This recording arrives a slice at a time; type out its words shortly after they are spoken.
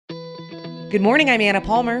Good morning, I'm Anna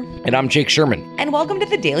Palmer. And I'm Jake Sherman. And welcome to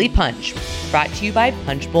the Daily Punch, brought to you by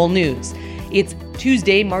Punchbowl News. It's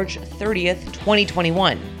Tuesday, March 30th,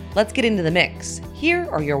 2021. Let's get into the mix. Here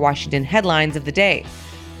are your Washington headlines of the day.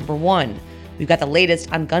 Number 1, we've got the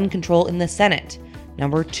latest on gun control in the Senate.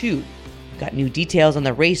 Number 2, we've got new details on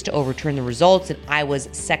the race to overturn the results in Iowa's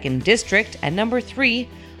 2nd District. And number 3,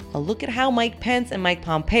 a look at how Mike Pence and Mike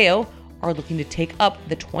Pompeo are looking to take up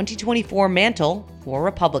the 2024 mantle for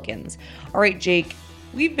Republicans. All right, Jake,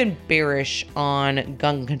 we've been bearish on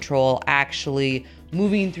gun control actually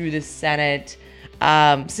moving through the Senate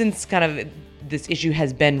since kind of this issue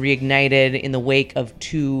has been reignited in the wake of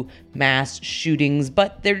 2 mass shootings,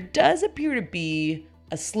 but there does appear to be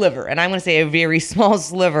a sliver, and I'm going to say a very small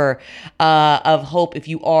sliver of hope if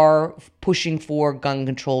you are pushing for gun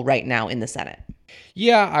control right now in the Senate.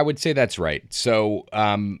 Yeah, I would say that's right. So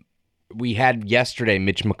we had yesterday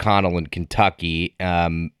Mitch McConnell in Kentucky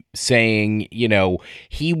saying,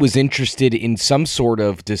 he was interested in some sort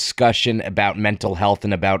of discussion about mental health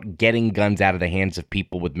and about getting guns out of the hands of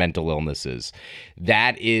people with mental illnesses.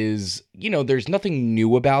 That is, there's nothing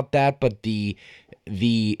new about that, but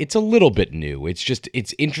it's a little bit new.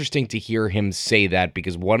 It's interesting to hear him say that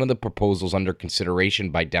because one of the proposals under consideration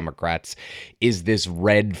by Democrats is this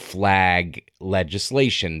red flag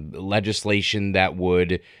legislation that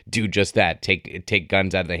would do just that, take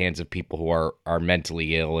guns out of the hands of people who are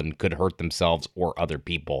mentally ill and could hurt themselves or other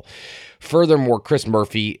people. Furthermore,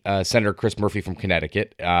 Senator Chris Murphy from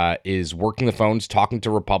Connecticut, is working the phones, talking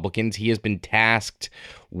to Republicans. He has been tasked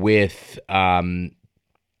with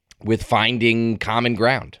finding common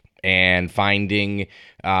ground and finding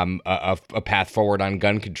a path forward on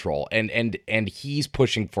gun control. And he's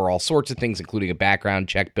pushing for all sorts of things, including a background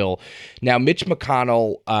check bill. Now, Mitch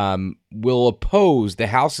McConnell will oppose the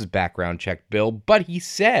House's background check bill, but he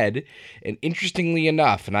said, and interestingly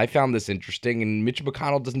enough, and I found this interesting, and Mitch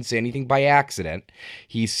McConnell doesn't say anything by accident,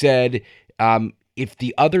 he said, if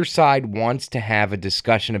the other side wants to have a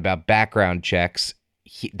discussion about background checks,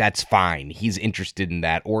 that's fine. He's interested in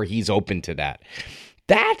that, or he's open to that.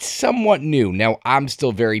 That's somewhat new. Now, I'm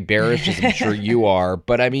still very bearish, as I'm sure you are,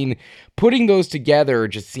 but I mean, putting those together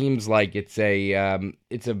just seems like it's a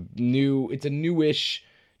newish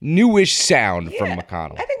sound from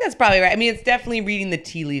McConnell. I think that's probably right. I mean, it's definitely reading the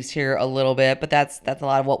tea leaves here a little bit, but that's a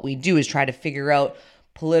lot of what we do is try to figure out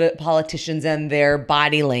politicians and their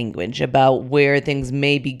body language about where things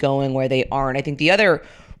may be going, where they aren't. I think the other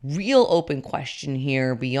real open question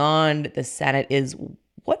here beyond the Senate is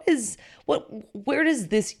where does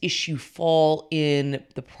this issue fall in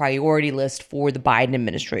the priority list for the Biden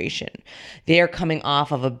administration? They are coming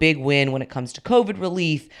off of a big win when it comes to COVID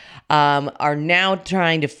relief, are now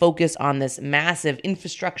trying to focus on this massive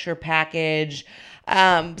infrastructure package.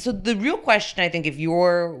 So the real question, I think, if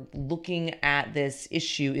you're looking at this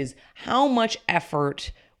issue is how much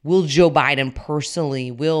effort will Joe Biden personally,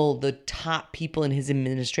 will the top people in his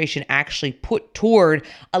administration actually put toward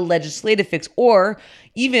a legislative fix or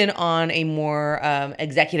even on a more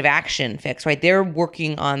executive action fix, right? They're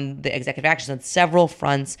working on the executive actions on several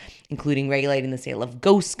fronts, including regulating the sale of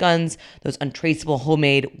ghost guns, those untraceable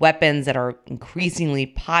homemade weapons that are increasingly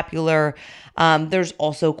popular. There's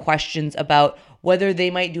also questions about whether they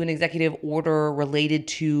might do an executive order related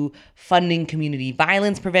to funding community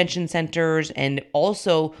violence prevention centers, and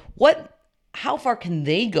also how far can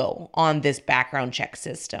they go on this background check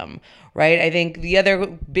system, right? I think the other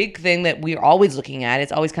big thing that we're always looking at,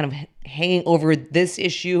 it's always kind of hanging over this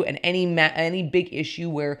issue and any big issue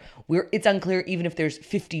where it's unclear even if there's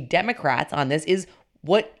 50 Democrats on this, is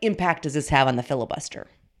what impact does this have on the filibuster?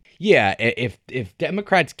 Yeah, if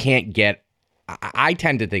Democrats can't get, I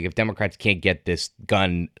tend to think if Democrats can't get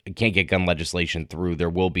gun legislation through, there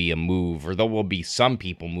will be a move, or there will be some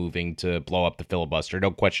people moving to blow up the filibuster.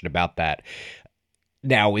 No question about that.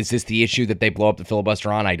 Now, is this the issue that they blow up the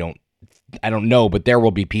filibuster on? I don't know, but there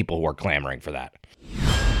will be people who are clamoring for that.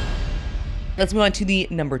 Let's move on to the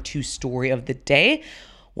number 2 story of the day.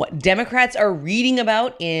 What Democrats are reading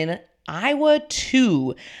about in Iowa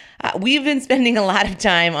 2. We've been spending a lot of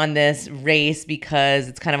time on this race because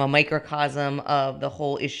it's kind of a microcosm of the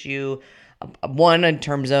whole issue. One, in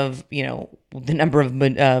terms of, the number of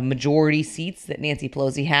majority seats that Nancy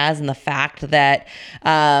Pelosi has, and the fact that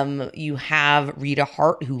you have Rita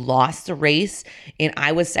Hart, who lost the race in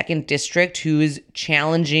Iowa's 2nd District, who is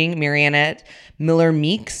challenging Mariannette Miller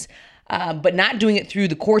Meeks, but not doing it through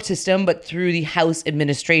the court system, but through the House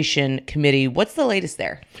Administration Committee. What's the latest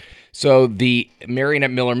there? So the Marionette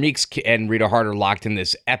Miller Meeks and Rita Hart are locked in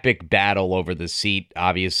this epic battle over the seat.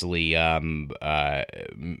 Obviously,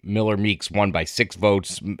 Miller Meeks won by 6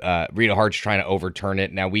 votes. Rita Hart's trying to overturn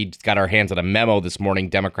it. Now, we got our hands on a memo this morning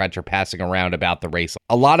Democrats are passing around about the race.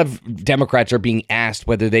 A lot of Democrats are being asked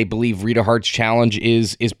whether they believe Rita Hart's challenge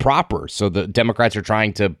is proper. So the Democrats are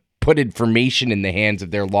trying to put information in the hands of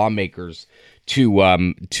their lawmakers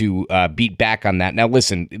to beat back on that. Now,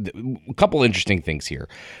 listen, a couple interesting things here.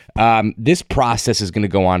 This process is going to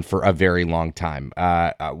go on for a very long time.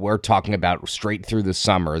 We're talking about straight through the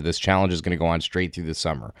summer. This challenge is going to go on straight through the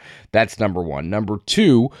summer. That's number one. Number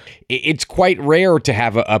two, it's quite rare to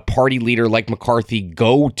have a party leader like McCarthy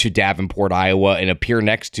go to Davenport, Iowa, and appear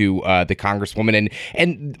next to the Congresswoman.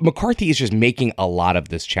 And McCarthy is just making a lot of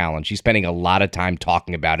this challenge. He's spending a lot of time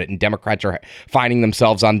talking about it, and Democrats are finding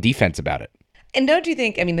themselves on defense about it. And don't you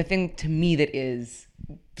think, I mean, the thing to me that is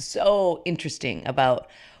so interesting about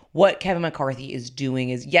what Kevin McCarthy is doing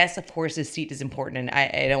is, yes, of course, his seat is important, and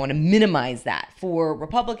I don't want to minimize that for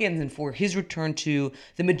Republicans and for his return to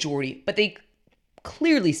the majority, but they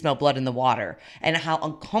clearly smell blood in the water and how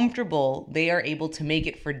uncomfortable they are able to make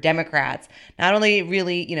it for Democrats. Not only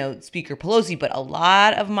really, Speaker Pelosi, but a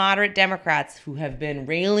lot of moderate Democrats who have been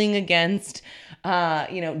railing against,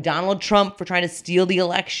 Donald Trump for trying to steal the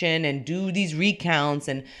election and do these recounts.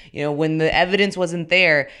 And, when the evidence wasn't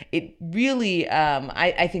there, it really,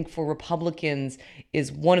 I think for Republicans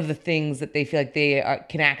is one of the things that they feel like they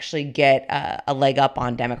can actually get a leg up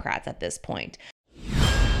on Democrats at this point.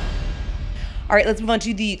 All right, let's move on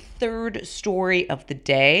to the third story of the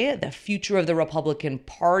day, the future of the Republican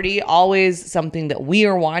Party, always something that we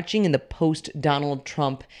are watching in the post-Donald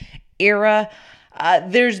Trump era.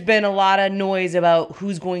 There's been a lot of noise about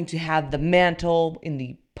who's going to have the mantle in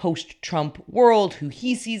the post-Trump world, who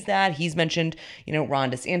he sees that. He's mentioned, Ron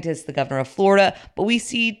DeSantis, the governor of Florida, but we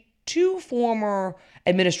see 2 former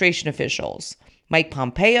administration officials, Mike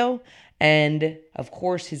Pompeo and, of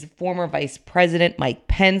course, his former vice president, Mike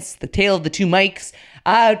Pence, the tale of the 2 Mikes,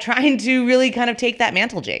 trying to really kind of take that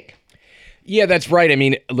mantle, Jake. Yeah, that's right. I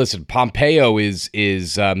mean, listen, Pompeo is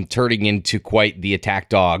turning into quite the attack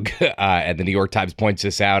dog, and the New York Times points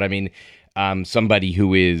this out. I mean, somebody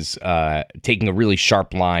who is taking a really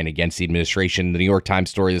sharp line against the administration. The New York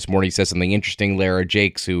Times story this morning says something interesting. Lara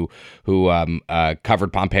Jakes, who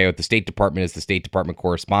covered Pompeo at the State Department as the State Department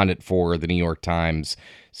correspondent for the New York Times,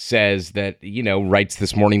 says that, writes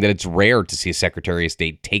this morning that it's rare to see a Secretary of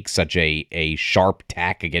State take such a sharp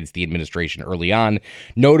tack against the administration early on.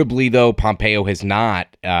 Notably, though, Pompeo has not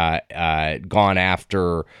gone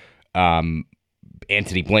after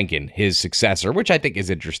Antony Blinken, his successor, which I think is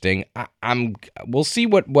interesting. We'll see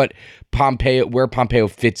where Pompeo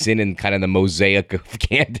fits in kind of the mosaic of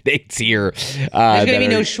candidates here. There's going to be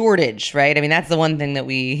no shortage, right? I mean, that's the one thing that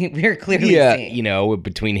we're clearly seeing.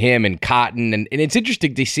 Between him and Cotton, and it's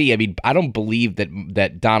interesting to see. I mean, I don't believe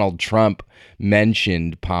that Donald Trump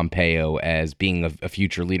mentioned Pompeo as being a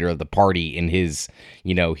future leader of the party in his,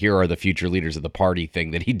 here are the future leaders of the party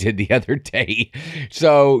thing that he did the other day.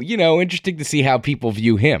 So, interesting to see how people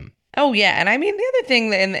view him. Oh, yeah. And I mean, the other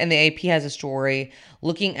thing, and the AP has a story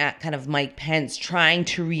looking at kind of Mike Pence trying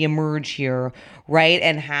to reemerge here, right?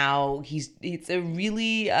 And how it's a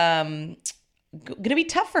really going to be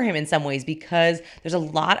tough for him in some ways because there's a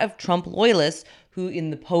lot of Trump loyalists who in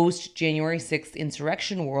the post-January 6th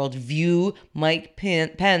insurrection world view Mike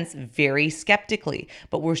Pence very skeptically.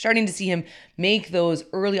 But we're starting to see him make those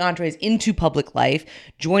early entrees into public life,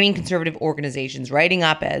 joining conservative organizations, writing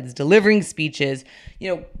op-eds, delivering speeches,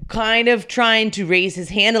 kind of trying to raise his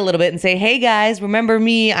hand a little bit and say, hey guys, remember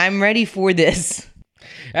me, I'm ready for this.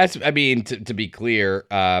 To be clear,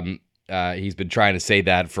 he's been trying to say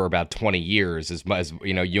that for about 20 years. As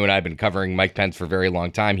you and I have been covering Mike Pence for a very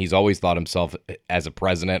long time. He's always thought himself as a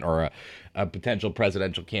president or a potential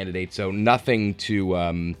presidential candidate. So nothing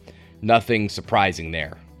surprising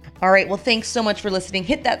there. All right. Well, thanks so much for listening.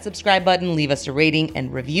 Hit that subscribe button, leave us a rating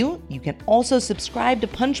and review. You can also subscribe to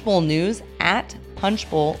Punchbowl News at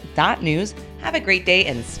punchbowl.news. Have a great day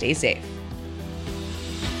and stay safe.